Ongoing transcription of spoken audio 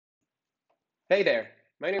Hey there,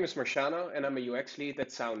 my name is Marciano and I'm a UX lead at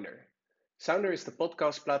Sounder. Sounder is the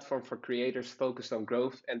podcast platform for creators focused on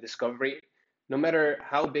growth and discovery, no matter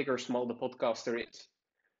how big or small the podcaster is.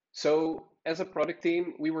 So, as a product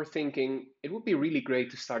team, we were thinking it would be really great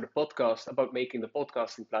to start a podcast about making the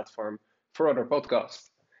podcasting platform for other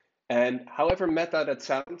podcasts. And however meta that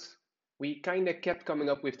sounds, we kind of kept coming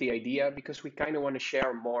up with the idea because we kind of want to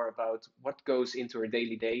share more about what goes into our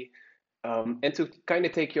daily day and to kind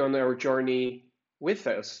of take you on our journey with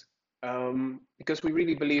us. Because we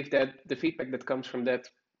really believe that the feedback that comes from that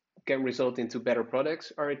can result into better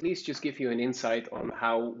products or at least just give you an insight on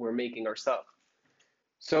how we're making our stuff.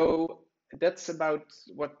 So that's about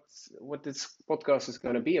what this podcast is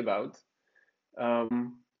going to be about.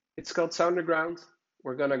 Um, it's called Sounderground.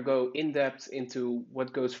 We're going to go in depth into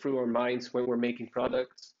what goes through our minds when we're making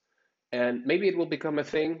products. And maybe it will become a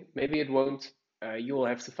thing, maybe it won't. You will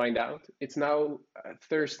have to find out. It's now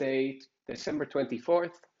Thursday, December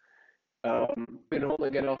 24th. Been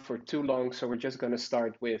holding it off for too long, so we're just going to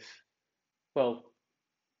start with, well,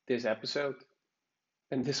 this episode.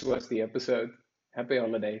 And this was the episode. Happy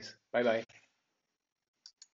holidays. Bye bye.